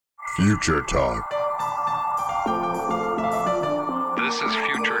Future Talk. This is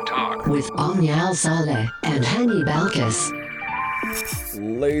Future Talk with Omnial Saleh and Hani Balkis.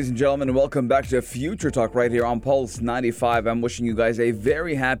 Ladies and gentlemen, welcome back to Future Talk right here on Pulse 95. I'm wishing you guys a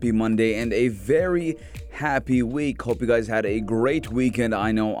very happy Monday and a very happy week. Hope you guys had a great weekend.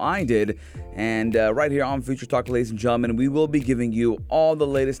 I know I did. And right here on Future Talk, ladies and gentlemen, we will be giving you all the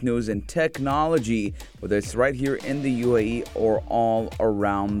latest news in technology, whether it's right here in the UAE or all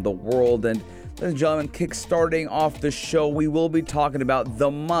around the world. And ladies and gentlemen, kickstarting off the show, we will be talking about the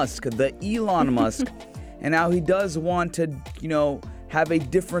Elon Musk, and how he does want to, have a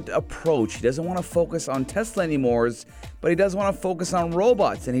different approach. He doesn't want to focus on Tesla anymore, but he does want to focus on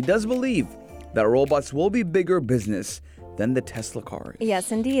robots, and he does believe that robots will be bigger business than the Tesla cars.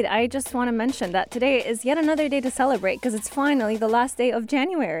 Yes, indeed. I just want to mention that today is yet another day to celebrate because it's finally the last day of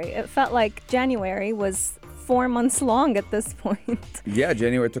January. It felt like January was 4 months long at this point. Yeah,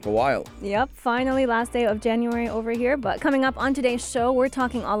 January took a while. Yep, finally last day of January over here. But coming up on today's show, we're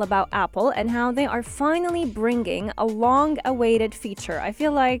talking all about Apple and how they are finally bringing a long-awaited feature. I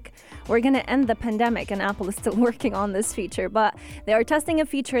feel like we're going to end the pandemic and Apple is still working on this feature, but they are testing a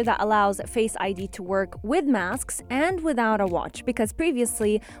feature that allows Face ID to work with masks and without a watch, because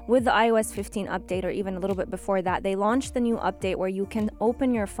previously with the iOS 15 update, or even a little bit before that, they launched the new update where you can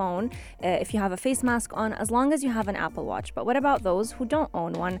open your phone if you have a face mask on, as long as you have an Apple Watch. But what about those who don't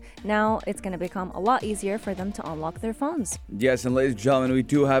own one? Now it's going to become a lot easier for them to unlock their phones. Yes, and ladies and gentlemen, we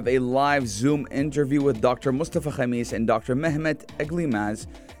do have a live Zoom interview with Dr. Mustafa Khamis and Dr. Mehmet Egilmez.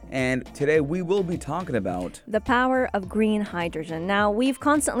 And today we will be talking about the power of green hydrogen. Now, we've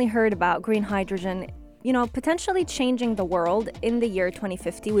constantly heard about green hydrogen, potentially changing the world in the year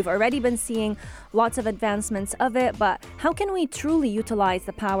 2050. We've already been seeing lots of advancements of it, but how can we truly utilize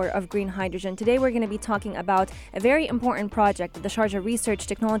the power of green hydrogen? Today, we're going to be talking about a very important project that the Sharjah Research,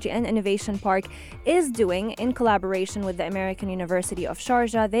 Technology and Innovation Park is doing in collaboration with the American University of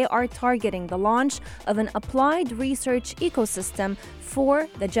Sharjah. They are targeting the launch of an applied research ecosystem for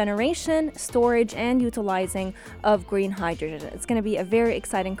the generation, storage, and utilizing of green hydrogen. It's going to be a very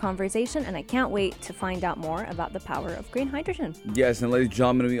exciting conversation, and I can't wait to find out more about the power of green hydrogen. Yes, and ladies and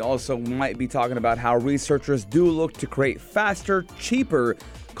gentlemen, we also might be talking about how researchers do look to create faster, cheaper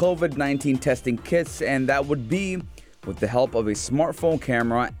COVID-19 testing kits, and that would be with the help of a smartphone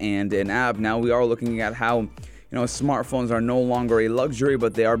camera and an app. Now we are looking at how smartphones are no longer a luxury,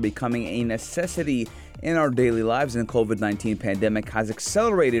 but they are becoming a necessity in our daily lives, and the COVID-19 pandemic has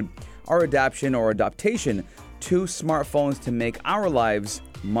accelerated our adaptation to smartphones to make our lives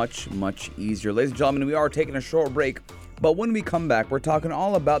much, much easier. Ladies and gentlemen, we are taking a short break, but when we come back, we're talking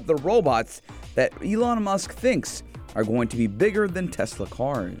all about the robots that Elon Musk thinks are going to be bigger than Tesla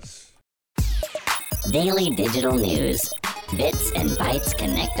cars. Daily digital news. Bits and bytes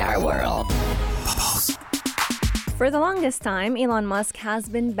connect our world. For the longest time, Elon Musk has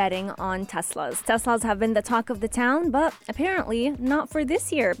been betting on Teslas. Teslas have been the talk of the town, but apparently not for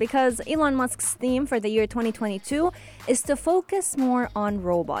this year, because Elon Musk's theme for the year 2022 is to focus more on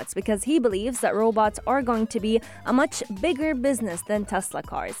robots, because he believes that robots are going to be a much bigger business than Tesla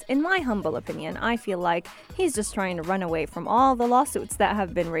cars. In my humble opinion, I feel like he's just trying to run away from all the lawsuits that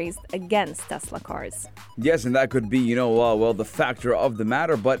have been raised against Tesla cars. Yes, and that could be, the factor of the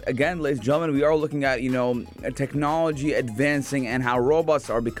matter. But again, ladies and gentlemen, we are looking at, technology advancing and how robots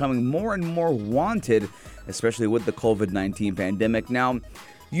are becoming more and more wanted, especially with the COVID-19 pandemic. Now,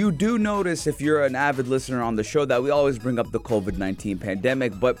 you do notice, if you're an avid listener on the show, that we always bring up the COVID-19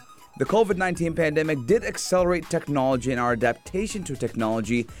 pandemic, but the COVID-19 pandemic did accelerate technology and our adaptation to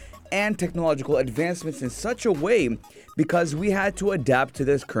technology and technological advancements in such a way because we had to adapt to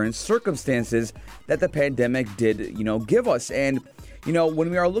this current circumstances that the pandemic did, give us. And when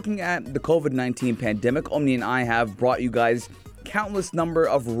we are looking at the COVID-19 pandemic, Omni and I have brought you guys countless number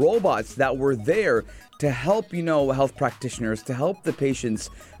of robots that were there to help, health practitioners, to help the patients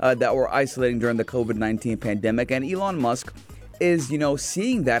that were isolating during the COVID-19 pandemic. And Elon Musk is,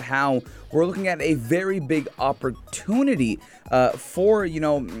 seeing that, how we're looking at a very big opportunity for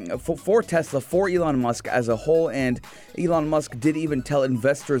Tesla, for Elon Musk as a whole. And Elon Musk did even tell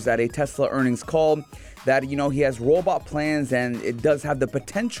investors at a Tesla earnings call that, he has robot plans and it does have the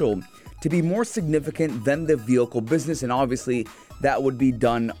potential to be more significant than the vehicle business. And obviously that would be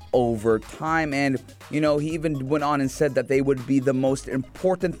done over time. And, he even went on and said that they would be the most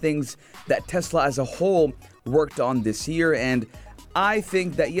important things that Tesla as a whole worked on this year. And I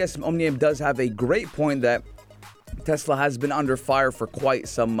think that, yes, Omnium does have a great point that Tesla has been under fire for quite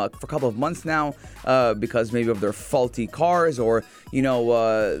some, for a couple of months now, because maybe of their faulty cars or,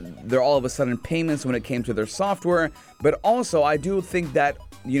 they're all of a sudden payments when it came to their software. But also, I do think that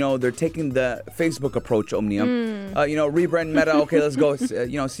they're taking the Facebook approach, Omnia. Rebrand Meta. Okay, let's go.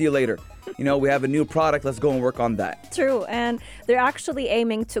 See you later. We have a new product. Let's go and work on that. True. And they're actually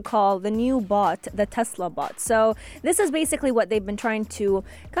aiming to call the new bot the Tesla bot. So this is basically what they've been trying to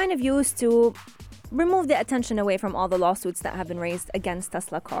kind of use to remove the attention away from all the lawsuits that have been raised against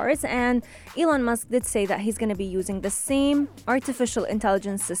Tesla cars. And Elon Musk did say that he's going to be using the same artificial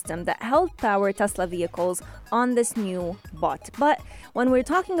intelligence system that helped power Tesla vehicles on this new bot. But when we're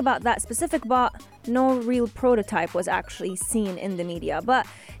talking about that specific bot, no real prototype was actually seen in the media. But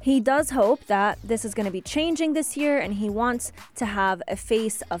he does hope that this is going to be changing this year, and he wants to have a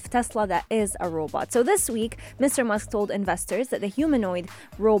face of Tesla that is a robot. So this week, Mr. Musk told investors that the humanoid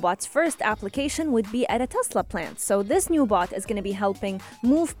robot's first application would be at a Tesla plant. So this new bot is going to be helping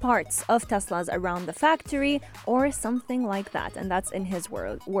move parts of Teslas around the factory or something like that. And that's in his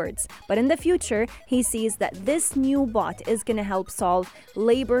words. But in the future, he sees that this new bot is going to help solve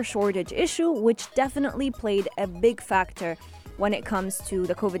labor shortage issue, which definitely played a big factor when it comes to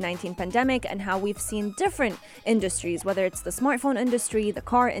the COVID-19 pandemic and how we've seen different industries, whether it's the smartphone industry, the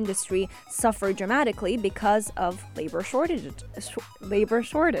car industry, suffer dramatically because of labor shortage.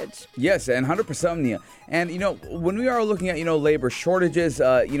 Yes, and 100%, Nia. And, when we are looking at, labor shortages,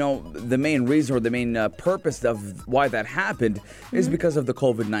 the main reason or the main purpose of why that happened is because of the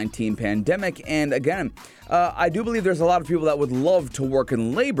COVID-19 pandemic. And again, I do believe there's a lot of people that would love to work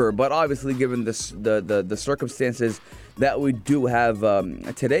in labor, but obviously given the circumstances that we do have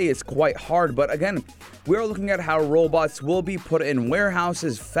today, it's quite hard. But again, we're looking at how robots will be put in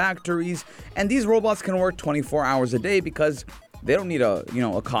warehouses, factories, and these robots can work 24 hours a day because they don't need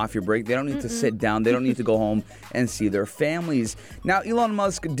a coffee break. They don't need to sit down. They don't need to go home and see their families. Now, Elon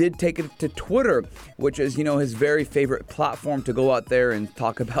Musk did take it to Twitter, which is, his very favorite platform to go out there and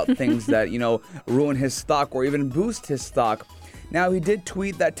talk about things that, ruin his stock or even boost his stock. Now, he did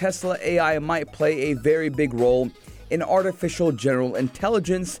tweet that Tesla AI might play a very big role in artificial general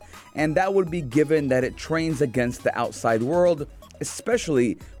intelligence, and that would be given that it trains against the outside world,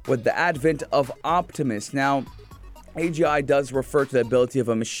 especially with the advent of Optimus. Now, AGI does refer to the ability of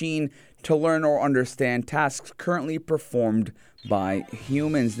a machine to learn or understand tasks currently performed by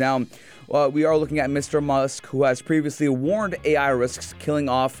humans. Now, we are looking at Mr. Musk, who has previously warned AI risks killing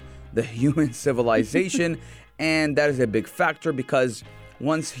off the human civilization, and that is a big factor because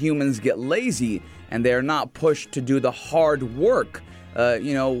once humans get lazy and they are not pushed to do the hard work,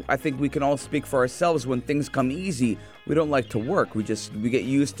 I think we can all speak for ourselves. When things come easy, we don't like to work. We get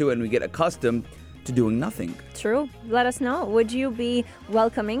used to it and we get accustomed to doing nothing. True. Let us know. Would you be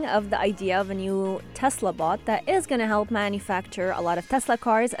welcoming of the idea of a new Tesla bot that is going to help manufacture a lot of Tesla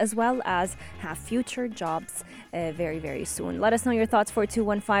cars as well as have future jobs very, very soon? Let us know your thoughts for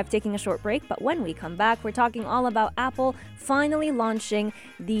 215, taking a short break. But when we come back, we're talking all about Apple finally launching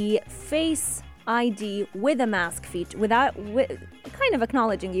the Face ID with a mask feature, kind of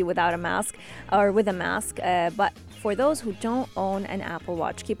acknowledging you without a mask or with a mask. But for those who don't own an Apple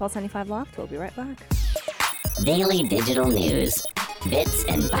Watch, keep Pulse 95 locked. We'll be right back. Daily digital news. Bits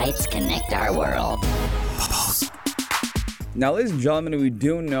and bytes connect our world. Now, ladies and gentlemen, we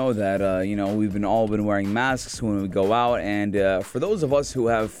do know that, we've all been wearing masks when we go out. And for those of us who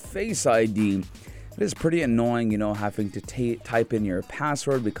have Face ID, it is pretty annoying, having to type in your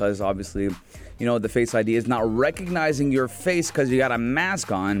password because obviously, the Face ID is not recognizing your face because you got a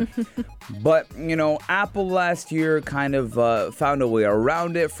mask on. But, Apple last year kind of found a way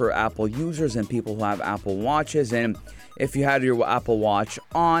around it for Apple users and people who have Apple Watches. And if you had your Apple Watch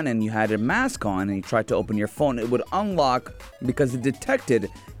on and you had a mask on and you tried to open your phone, it would unlock because it detected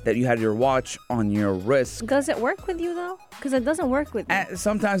that you had your watch on your wrist. Does it work with you, though? Because it doesn't work with me.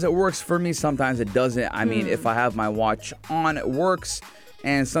 Sometimes it works for me, sometimes it doesn't. I mean, if I have my watch on, it works.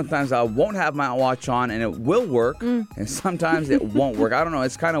 And sometimes I won't have my watch on and it will work. And sometimes it won't work. I don't know.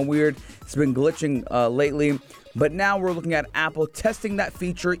 It's kind of weird. It's been glitching lately. But now we're looking at Apple testing that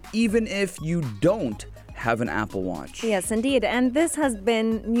feature even if you don't have an Apple Watch. Yes, indeed. And this has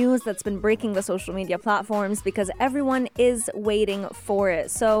been news that's been breaking the social media platforms because everyone is waiting for it.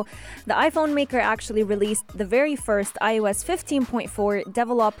 So the iPhone maker actually released the very first iOS 15.4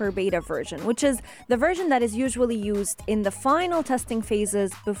 developer beta version, which is the version that is usually used in the final testing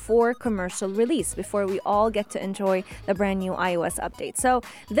phases before commercial release, before we all get to enjoy the brand new iOS update. So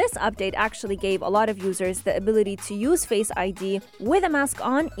this update actually gave a lot of users the ability to use Face ID with a mask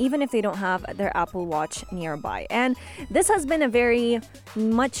on, even if they don't have their Apple Watch nearby. And this has been a very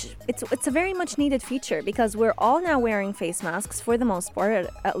much needed feature because we're all now wearing face masks for the most part,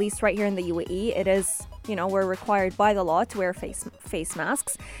 at least right here in the UAE. It is we're required by the law to wear face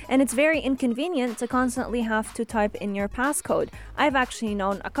masks, and it's very inconvenient to constantly have to type in your passcode. I've actually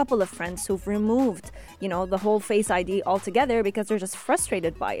known a couple of friends who've removed, the whole Face ID altogether because they're just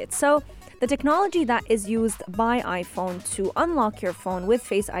frustrated by it. So the technology that is used by iPhone to unlock your phone with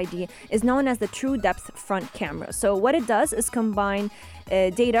Face ID is known as the True Depth Front Camera. So what it does is combine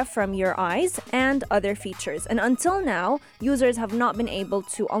data from your eyes and other features. And until now, users have not been able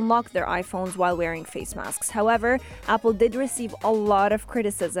to unlock their iPhones while wearing face masks. However, Apple did receive a lot of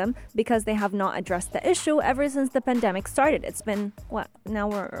criticism because they have not addressed the issue ever since the pandemic started. It's been, now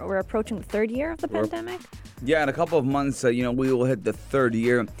we're approaching the third year of the pandemic? Yeah, in a couple of months, we will hit the third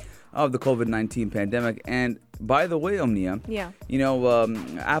year of the COVID-19 pandemic. And by the way, Omnia,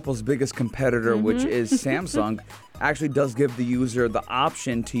 Apple's biggest competitor, which is Samsung, actually does give the user the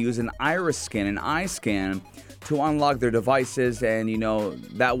option to use an iris scan, an eye scan, to unlock their devices, and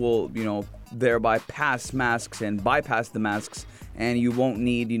that will thereby pass masks and bypass the masks, and you won't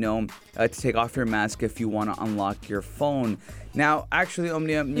need to take off your mask if you want to unlock your phone. Now, actually,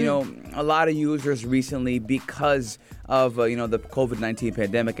 Omnia, a lot of users recently, because of the COVID-19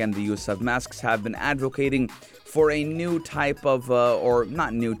 pandemic and the use of masks, have been advocating for a new type of, or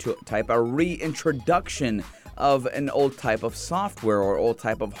not new type, a reintroduction of an old type of software or old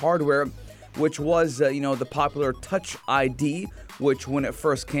type of hardware, which was, the popular Touch ID, which when it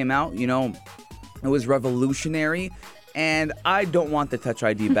first came out, it was revolutionary. And I don't want the Touch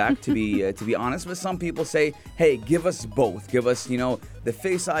ID back, to be honest. But some people say, hey, give us both. Give us, the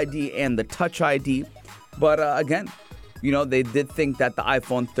Face ID and the Touch ID. But again, they did think that the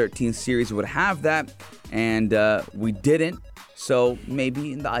iPhone 13 series would have that, and we didn't. So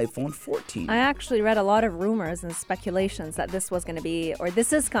maybe in the iPhone 14. I actually read a lot of rumors and speculations that this was going to be, or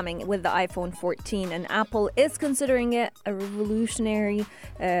this is coming with the iPhone 14, and Apple is considering it a revolutionary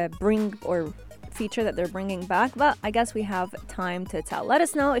feature that they're bringing back, but I guess we have time to tell. Let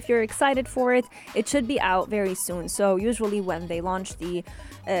us know if you're excited for it. It should be out very soon. So usually when they launch the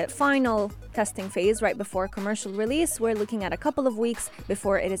final testing phase right before commercial release, we're looking at a couple of weeks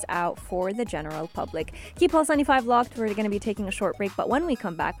before it is out for the general public. Keep Pulse 95 locked. We're going to be taking a short break, but when we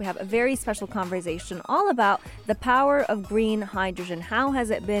come back, we have a very special conversation all about the power of green hydrogen. How has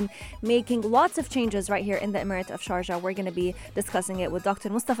it been making lots of changes right here in the Emirate of Sharjah? We're going to be discussing it with Dr.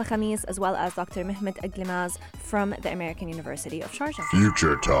 Mustafa Khamis as well as Dr. Mehmet Egilmez from the American University of Sharjah.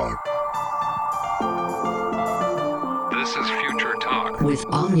 Future Talk. This is Future Talk with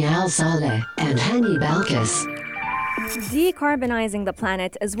Omnia Saleh and Hani Balkis. Decarbonizing the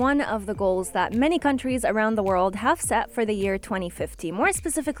planet is one of the goals that many countries around the world have set for the year 2050. More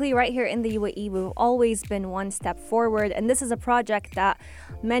specifically, right here in the UAE, we've always been one step forward, and this is a project that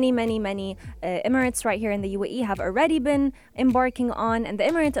many Emirates right here in the UAE have already been embarking on, and the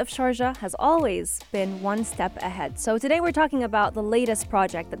Emirate of Sharjah has always been one step ahead. So today we're talking about the latest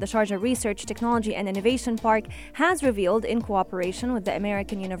project that the Sharjah Research, Technology and Innovation Park has revealed in cooperation with the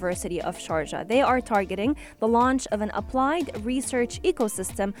American University of Sharjah. They are targeting the launch of an applied research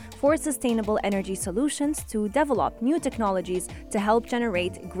ecosystem for sustainable energy solutions to develop new technologies to help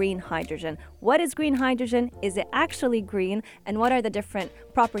generate green hydrogen. What is green hydrogen? Is it actually green? And what are the different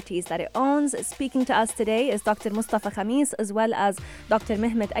properties that it owns? Speaking to us today is Dr. Mustafa Khamis as well as Dr.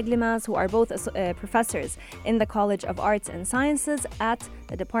 Mehmet Egilmez, who are both professors in the College of Arts and Sciences at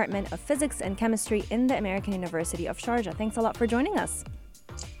the Department of Physics and Chemistry in the American University of Sharjah. Thanks a lot for joining us.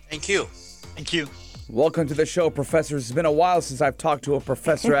 Thank you. Thank you. Welcome to the show, professors. It's been a while since I've talked to a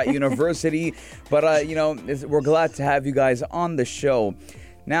professor at university, but, we're glad to have you guys on the show.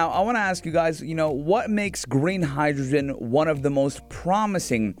 Now, I want to ask you guys, what makes green hydrogen one of the most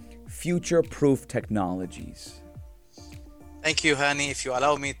promising future-proof technologies? Thank you, Hani. If you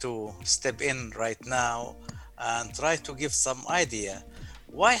allow me to step in right now and try to give some idea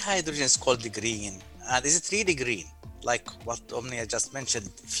why hydrogen is called green, and is it really green, like what Omnia just mentioned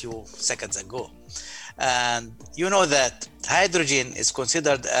a few seconds ago. And you know that hydrogen is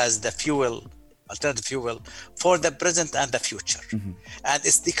considered as the alternative fuel for the present and the future. Mm-hmm. And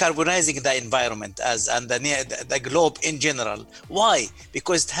it's decarbonizing the environment and the globe in general. Why?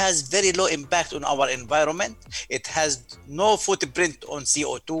 Because it has very low impact on our environment. It has no footprint on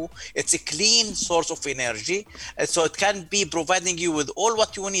CO2. It's a clean source of energy. And so it can be providing you with all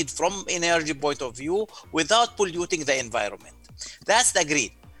what you need from energy point of view without polluting the environment. That's the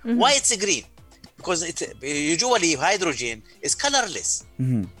green. Mm-hmm. Why it's a green? Because usually hydrogen is colorless.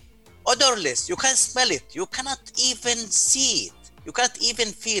 Mm-hmm. Odorless, you can't smell it, you cannot even see it, you can't even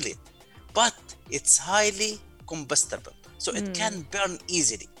feel it, but it's highly combustible, so it can burn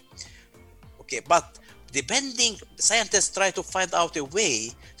easily. Okay, but depending, scientists try to find out a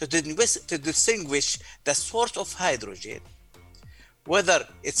way to distinguish the source of hydrogen, whether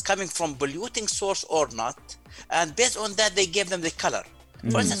it's coming from polluting source or not, and based on that they give them the color.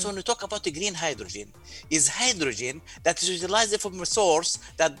 For instance, when we talk about the green hydrogen, is hydrogen that is utilized from a source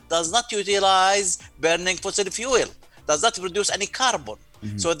that does not utilize burning fossil fuel, does not produce any carbon.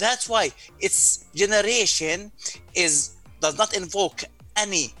 So that's why its generation does not invoke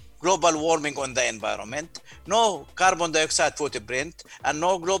any global warming on the environment, no carbon dioxide footprint, and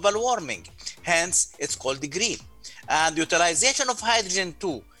no global warming. Hence, it's called the green. And utilization of hydrogen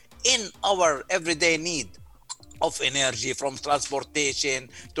too in our everyday need of energy, from transportation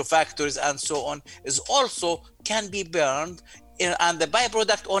to factories and so on, is also can be burned, and the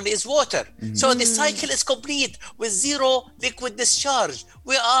byproduct only is water. So the cycle is complete with zero liquid discharge.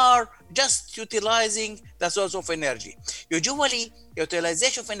 We are just utilizing the source of energy. Usually,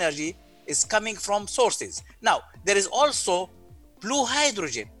 utilization of energy is coming from sources. Now, there is also blue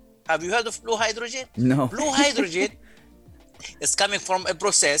hydrogen. Have you heard of blue hydrogen? No. Blue hydrogen is coming from a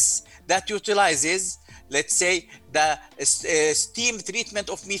process that utilizes, let's say, the steam treatment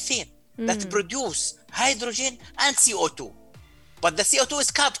of methane that produce hydrogen and CO2. But the CO2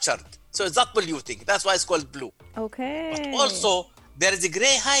 is captured, so it's not polluting. That's why it's called blue. Okay. But also, there is a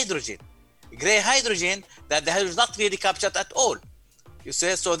gray hydrogen. Gray hydrogen that the hydrogen is not really captured at all. You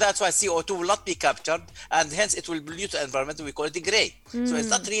see, so that's why CO2 will not be captured, and hence it will pollute the environment. We call it the gray. So it's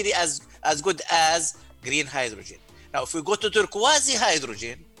not really as good as green hydrogen. Now, if we go to turquoise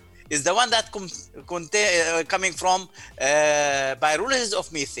hydrogen, is the one that coming from pyrolysis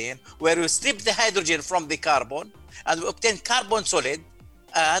of methane, where we strip the hydrogen from the carbon and we obtain carbon solid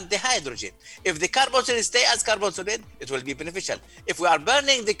and the hydrogen. If the carbon solid stay as carbon solid, it will be beneficial. If we are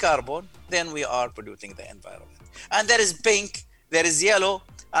burning the carbon, then we are polluting the environment. And there is pink, there is yellow,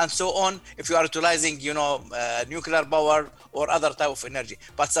 and so on, if you are utilizing, nuclear power or other type of energy.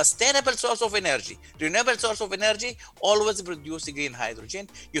 But sustainable source of energy, renewable source of energy, always produce green hydrogen,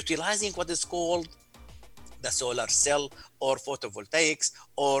 utilizing what is called the solar cell or photovoltaics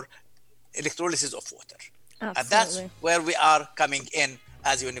or electrolysis of water. Absolutely. And that's where we are coming in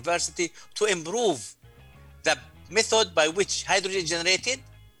as a university to improve the method by which hydrogen generated,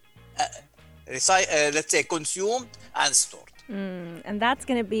 let's say, consumed and stored. And that's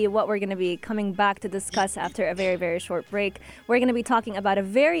going to be what we're going to be coming back to discuss after a very, very short break. We're going to be talking about a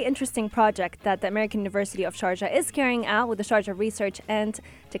very interesting project that the American University of Sharjah is carrying out with the Sharjah Research and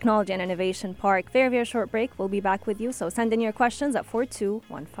Technology and Innovation Park. Very, very short break. We'll be back with you. So send in your questions at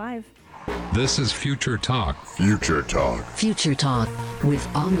 4215. This is Future Talk. Future Talk with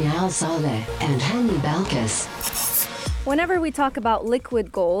Omnial Saleh and Hani Balkis. Whenever we talk about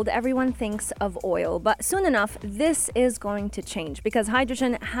liquid gold, everyone thinks of oil, but soon enough, this is going to change because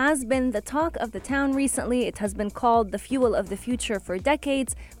hydrogen has been the talk of the town recently. It has been called the fuel of the future for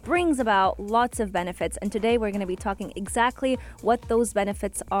decades, brings about lots of benefits, and today we're going to be talking exactly what those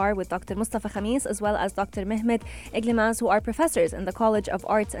benefits are with Dr. Mustafa Khamis as well as Dr. Mehmet Egilmez, who are professors in the College of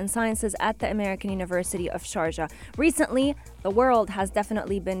Arts and Sciences at the American University of Sharjah. Recently, the world has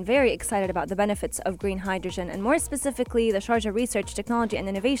definitely been very excited about the benefits of green hydrogen, and more specifically, the Sharjah Research, Technology and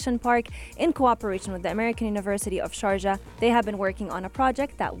Innovation Park, in cooperation with the American University of Sharjah, they have been working on a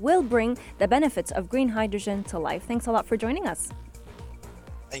project that will bring the benefits of green hydrogen to life. Thanks a lot for joining us.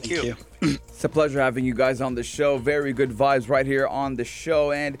 Thank you. It's a pleasure having you guys on the show. Very good vibes right here on the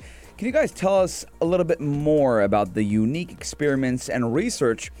show. And can you guys tell us a little bit more about the unique experiments and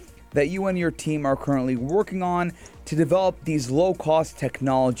research that you and your team are currently working on to develop these low-cost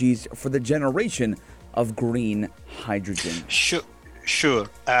technologies for the generation of green hydrogen? Sure.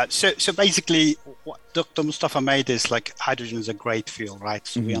 So basically, what Dr. Mustafa made is like hydrogen is a great fuel, right?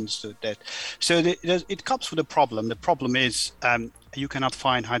 So we understood that. So it comes with a problem. The problem is you cannot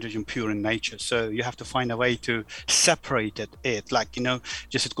find hydrogen pure in nature. So you have to find a way to separate it. Like,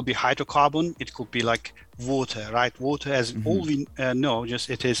 just it could be hydrocarbon. It could be like water, right? Water, as all we know, just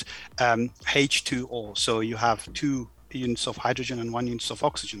it is H2O. So you have 2 units of hydrogen and 1 unit of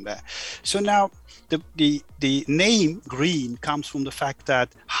oxygen there. So now the name green comes from the fact that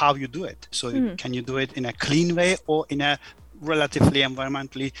how you do it. So can you do it in a clean way or in a relatively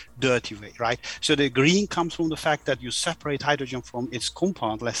environmentally dirty way, right? So the green comes from the fact that you separate hydrogen from its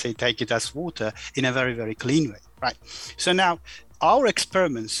compound, let's say take it as water, in a very, very clean way, right? So now our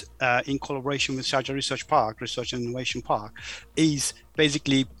experiments in collaboration with Sharjah Research and Innovation Park is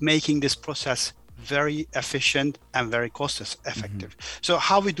basically making this process very efficient and very cost effective. So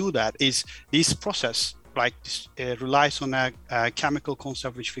how we do that is this process relies on a chemical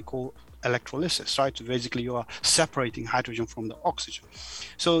concept which we call electrolysis, right? So basically, you are separating hydrogen from the oxygen.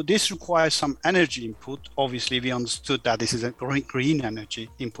 So this requires some energy input. Obviously, we understood that this is a green energy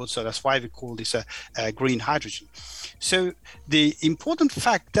input, so that's why we call this a green hydrogen. So the important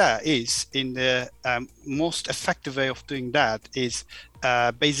fact there is, in the most effective way of doing that is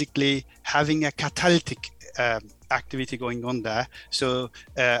basically having a catalytic activity going on there. So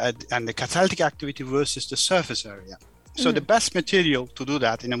and the catalytic activity versus the surface area. So the best material to do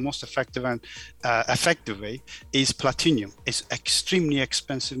that in a most effective and effective way is platinum. It's extremely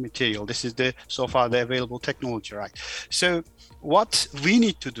expensive material. This is so far the available technology, right? So what we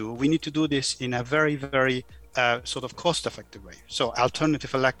need to do this in a very, very sort of cost-effective way. So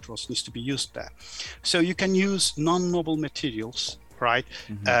alternative electrodes needs to be used there. So you can use non-noble materials, right?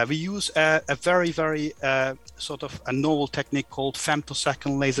 We use a very, very sort of a novel technique called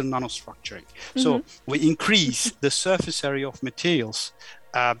femtosecond laser nanostructuring. So we increase the surface area of materials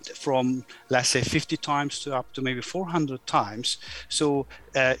from, let's say, 50 times to up to maybe 400 times. So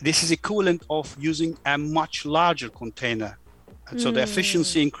this is equivalent of using a much larger container. So the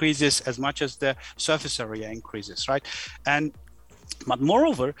efficiency increases as much as the surface area increases, right? But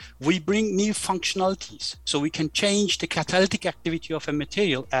moreover, we bring new functionalities. So we can change the catalytic activity of a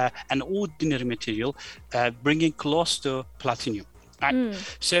material, an ordinary material, bringing close to platinum. Right?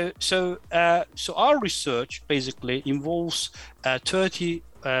 So our research basically involves 30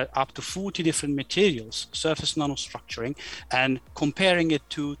 up to 40 different materials, surface nanostructuring, and comparing it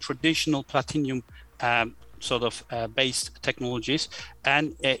to traditional platinum sort of based technologies,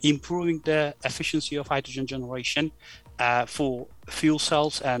 and improving the efficiency of hydrogen generation for fuel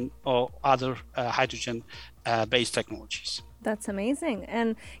cells and or other hydrogen based technologies. That's amazing.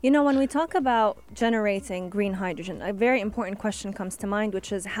 And, you know, when we talk about generating green hydrogen, a very important question comes to mind,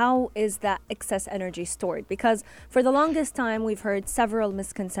 which is how is that excess energy stored? Because for the longest time, we've heard several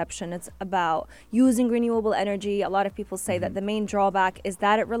misconceptions about using renewable energy. A lot of people say that the main drawback is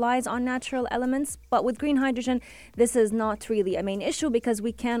that it relies on natural elements. But with green hydrogen, this is not really a main issue because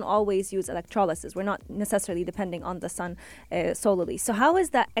we can always use electrolysis. We're not necessarily depending on the sun solely. So how is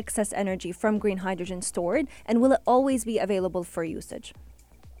that excess energy from green hydrogen stored? And will it always be available for usage?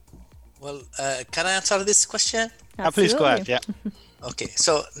 Well, can I answer this question? Please go ahead. Yeah. Okay.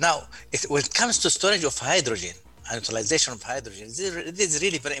 So now, when it comes to storage of hydrogen and utilization of hydrogen, it is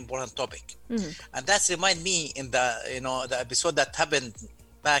really very important topic, and that's remind me in the episode that happened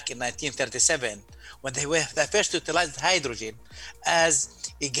back in 1937 when they first utilized hydrogen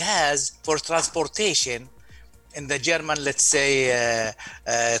as a gas for transportation in the German, let's say,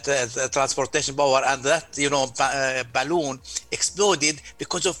 the transportation power, and that balloon exploded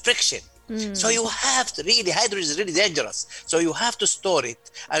because of friction. So you have to hydrogen is really dangerous. So you have to store it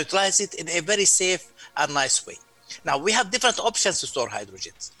and utilize it in a very safe and nice way. Now we have different options to store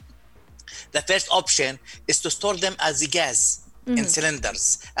hydrogens. The first option is to store them as a gas in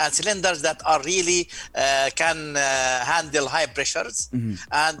cylinders, and cylinders that are really can handle high pressures,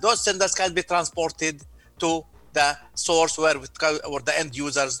 and those cylinders can be transported to the source or the end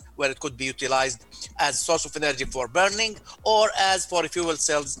users, where it could be utilized as source of energy for burning or as for fuel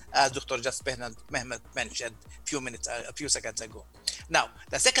cells, as Dr. Mehmet mentioned a few seconds ago. Now,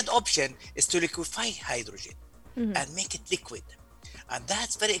 the second option is to liquefy hydrogen and make it liquid, and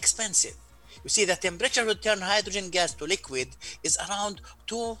that's very expensive. You see, the temperature to turn hydrogen gas to liquid is around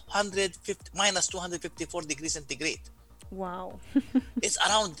minus 254 degrees centigrade. Wow. It's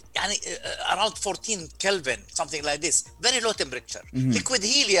around 14 Kelvin, something like this. Very low temperature. Liquid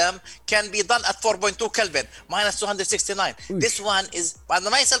helium can be done at 4.2 Kelvin, minus 269. This one is, and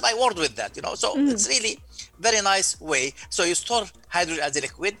myself, I worked with that, So it's really very nice way. So you store hydrogen as a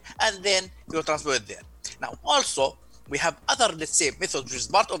liquid, and then you transfer it there. Now, also, we have other, let's say, methods, which is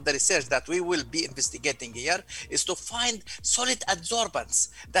part of the research that we will be investigating here, is to find solid adsorbents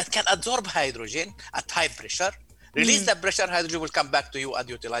that can adsorb hydrogen at high pressure. Release the pressure, hydrogen will come back to you and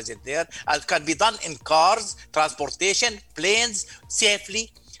utilize it there. And it can be done in cars, transportation, planes,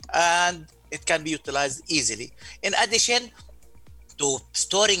 safely, and it can be utilized easily. In addition to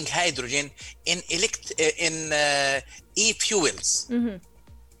storing hydrogen in e-fuels,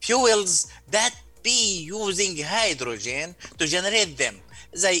 fuels that be using hydrogen to generate them,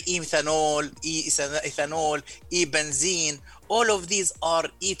 like ethanol, e-benzene, all of these are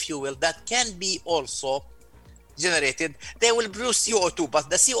e-fuel that can be also generated. They will produce CO2, but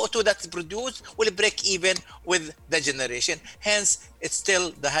the CO2 that's produced will break even with the generation. Hence, it's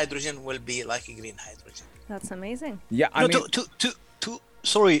still the hydrogen will be like a green hydrogen. That's amazing. Yeah, to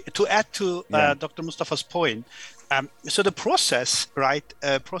add to Dr. Mustafa's point, so the process, right?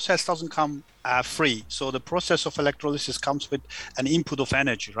 Process doesn't come free. So the process of electrolysis comes with an input of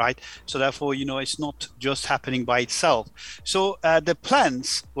energy, right? So therefore, it's not just happening by itself. So the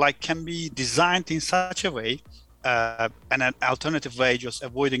plants can be designed in such a way, and an alternative way, just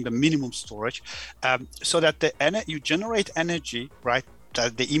avoiding the minimum storage, so that you generate energy, right?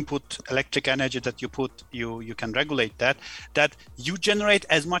 The input electric energy that you put, you can regulate that you generate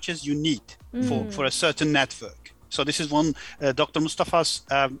as much as you need for a certain network. So this is one, Dr. Mustafa's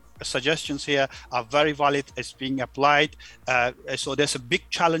suggestions here are very valid. It's being applied. So there's a big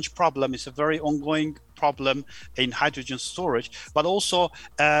challenge problem. It's a very ongoing problem in hydrogen storage, but also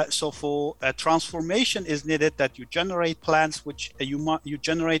so for transformation is needed that you generate plants which you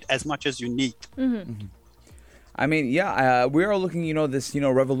generate as much as you need. I mean, we are looking, this,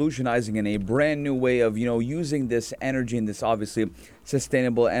 revolutionizing in a brand new way of, using this energy and this obviously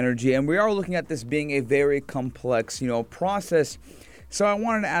sustainable energy. And we are looking at this being a very complex, process. So I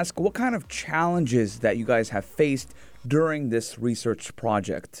wanted to ask what kind of challenges that you guys have faced during this research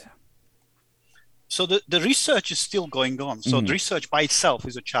project. So the research is still going on. So the research by itself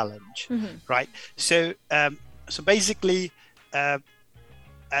is a challenge, right? So basically, a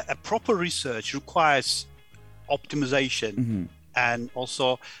proper research requires optimization, and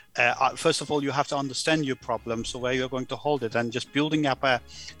also first of all you have to understand your problem, so where you're going to hold it, and just building up a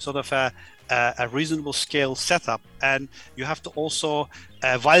sort of a reasonable scale setup, and you have to also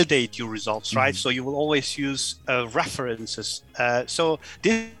validate your results, right? So you will always use references. So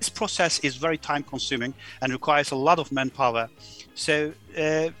this process is very time consuming and requires a lot of manpower. So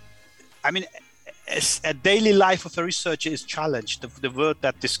I mean, a daily life of a researcher is challenged, the word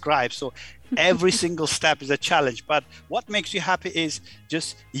that describes. So every single step is a challenge, but what makes you happy is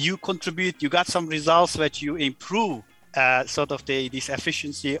just you contribute, you got some results that you improve sort of this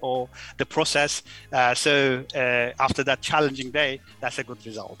efficiency or the process. So after that challenging day, that's a good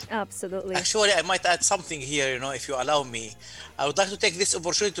result. Absolutely. Actually, I might add something here, if you allow me. I would like to take this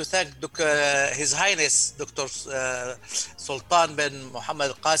opportunity to thank His Highness Dr. Sultan bin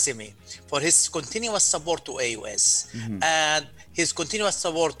Mohammed Qasimi for his continuous support to AUS and his continuous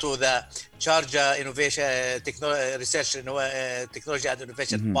support to the Sharjah Innovation Research Technology and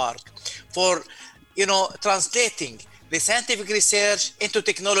Innovation Park for translating the scientific research into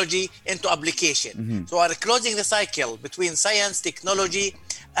technology, into application. So we are closing the cycle between science, technology,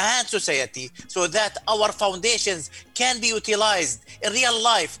 and society, so that our foundations can be utilized in real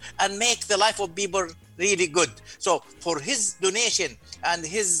life and make the life of people really good. So for his donation and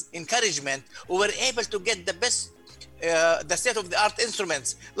his encouragement, we were able to get the best, the state-of-the-art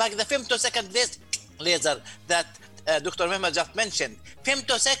instruments, like the femtosecond laser that Dr. Mehmet just mentioned.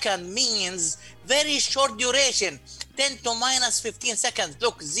 Femtosecond means very short duration, 10 to minus 15 seconds.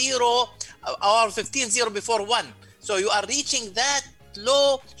 Look, 0 or 15 0 before 1. So you are reaching that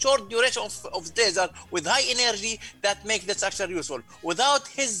low, short duration of laser with high energy that make this actually useful. Without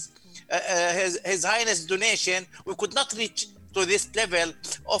his Highness donation, we could not reach to this level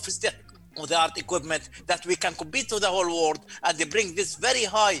of the art equipment that we can compete to the whole world, and they bring this very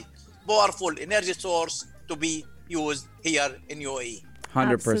high, powerful energy source to be used here in UAE.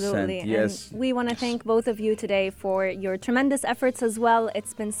 100%. Absolutely. Yes. And we want to thank both of you today for your tremendous efforts as well.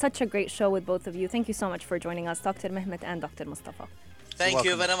 It's been such a great show with both of you. Thank you so much for joining us, Dr. Mehmet and Dr. Mustafa. Thank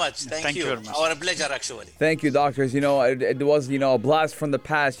you very much. Thank you. Very much. Our pleasure, actually. Thank you, doctors. It was, a blast from the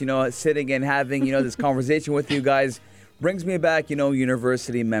past, sitting and having, this conversation with you guys. Brings me back,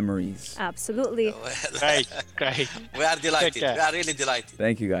 university memories. Absolutely. Great. We are delighted. We are really delighted.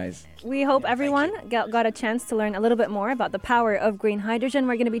 Thank you, guys. We hope everyone got a chance to learn a little bit more about the power of green hydrogen.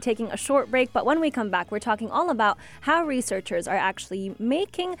 We're going to be taking a short break, but when we come back, we're talking all about how researchers are actually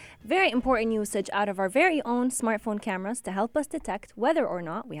making very important usage out of our very own smartphone cameras to help us detect whether or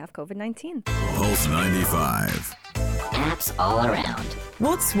not we have COVID-19. Pulse 95. Apps all around.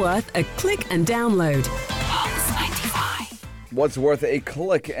 What's worth a click and download? Pulse 95. What's worth a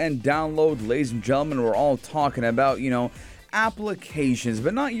click and download, ladies and gentlemen? We're all talking about, applications,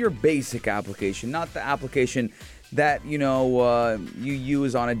 but not your basic application, not the application that, you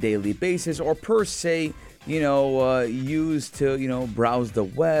use on a daily basis or per se, use to, browse the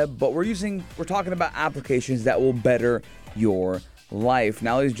web, but we're talking about applications that will better your life.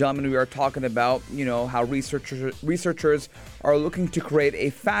 Now, ladies and gentlemen, we are talking about, how researchers are looking to create a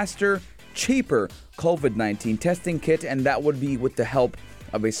faster, cheaper COVID-19 testing kit, and that would be with the help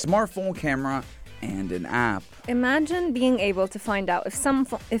of a smartphone camera and an app. Imagine being able to find out if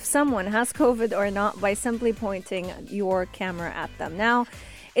someone has COVID or not by simply pointing your camera at them. Now,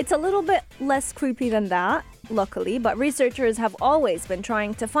 It's a little bit less creepy than that, luckily, but researchers have always been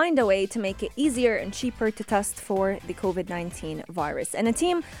trying to find a way to make it easier and cheaper to test for the COVID-19 virus. And a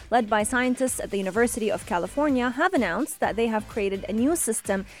team led by scientists at the University of California have announced that they have created a new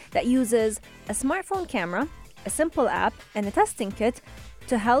system that uses a smartphone camera, a simple app, and a testing kit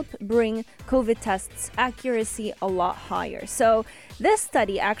to help bring COVID tests' accuracy a lot higher. So this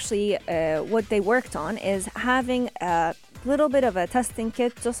study actually, what they worked on is having a little bit of a testing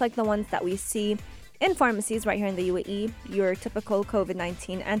kit, just like the ones that we see in pharmacies right here in the UAE, your typical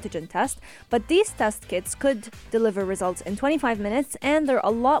COVID-19 antigen test. But these test kits could deliver results in 25 minutes, and they're a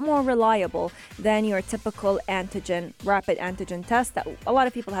lot more reliable than your typical rapid antigen test that a lot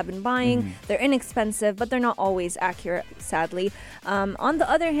of people have been buying. They're inexpensive, but they're not always accurate, sadly. On the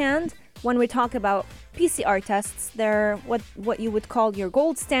other hand, when we talk about PCR tests, they're what you would call your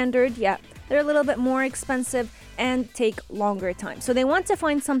gold standard. Yeah, they're a little bit more expensive and take longer time. So they want to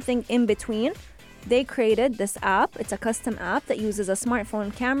find something in between. They created this app. It's a custom app that uses a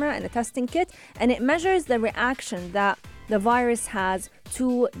smartphone camera and a testing kit, and it measures the reaction that the virus has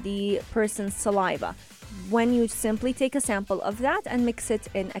to the person's saliva when you simply take a sample of that and mix it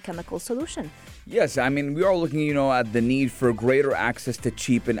in a chemical solution. Yes, I mean, we are looking, at the need for greater access to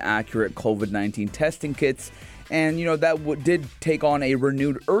cheap and accurate COVID-19 testing kits. And, that did take on a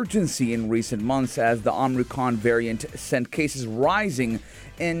renewed urgency in recent months as the Omicron variant sent cases rising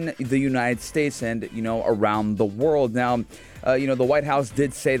in the United States and, around the world. Now, the White House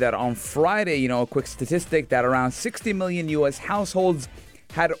did say that on Friday, a quick statistic that around 60 million U.S. households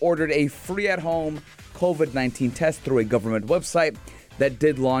had ordered a free at-home COVID-19 test through a government website that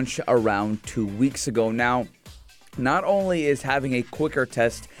did launch around 2 weeks ago. Now, not only is having a quicker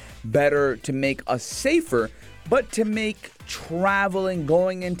test better to make us safer, but to make traveling,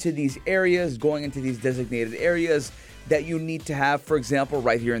 going into these designated areas that you need to have, for example,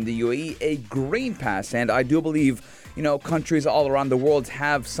 right here in the UAE, a green pass. And I do believe, countries all around the world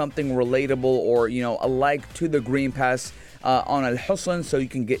have something relatable or, alike to the green pass on Al Husn, so you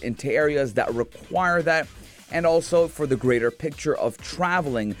can get into areas that require that. And also for the greater picture of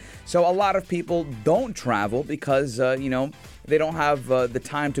traveling. So a lot of people don't travel because, they don't have the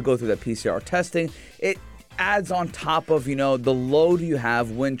time to go through that PCR testing. It adds on top of, the load you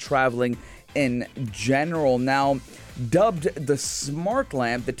have when traveling in general. Now, dubbed the Smart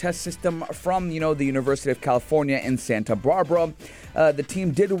Lamp, the test system from, the University of California in Santa Barbara, the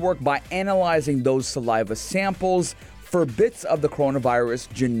team did work by analyzing those saliva samples for bits of the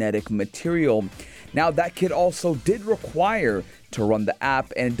coronavirus genetic material. Now, that kit also did require to run the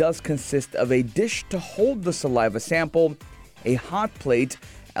app, and it does consist of a dish to hold the saliva sample, a hot plate,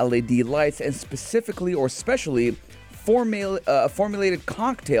 LED lights, and specially formulated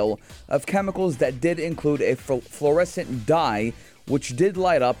cocktail of chemicals that did include a fluorescent dye, which did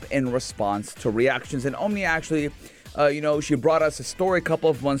light up in response to reactions. And Omni actually, she brought us a story a couple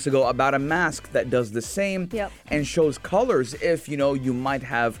of months ago about a mask that does the same and shows colors if, you might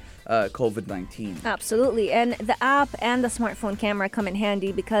have COVID-19. Absolutely. And the app and the smartphone camera come in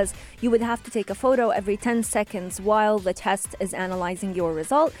handy because you would have to take a photo every 10 seconds while the test is analyzing your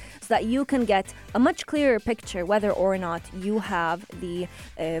result so that you can get a much clearer picture whether or not you have the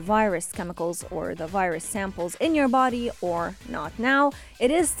virus chemicals or the virus samples in your body or not. Now, it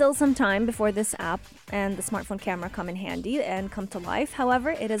is still some time before this app and the smartphone camera come in handy and come to life. However,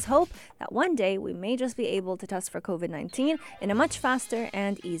 it is hope that one day we may just be able to test for COVID-19 in a much faster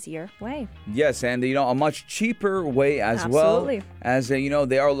and easier way. Yes, and a much cheaper way as Absolutely. well. As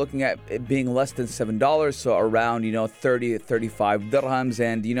they are looking at it being less than $7, so around 30 35 dirhams.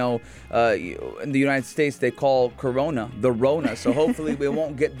 And in the United States they call Corona the Rona. So hopefully we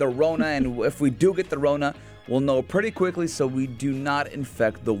won't get the Rona, and if we do get the Rona, we'll know pretty quickly so we do not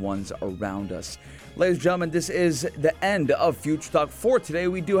infect the ones around us. Ladies and gentlemen, this is the end of Future Talk for today.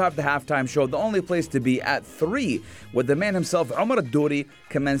 We do have the halftime show, the only place to be, at 3, with the man himself, Omar Duri,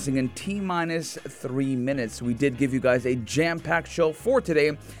 commencing in T-minus 3 minutes. We did give you guys a jam-packed show for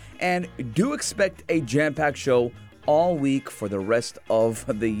today, and do expect a jam-packed show all week for the rest of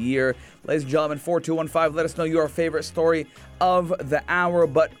the year. Ladies and gentlemen, 4215, let us know your favorite story of the hour.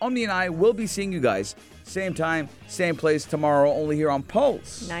 But Omni and I will be seeing you guys same time, same place tomorrow, only here on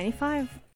Pulse 95.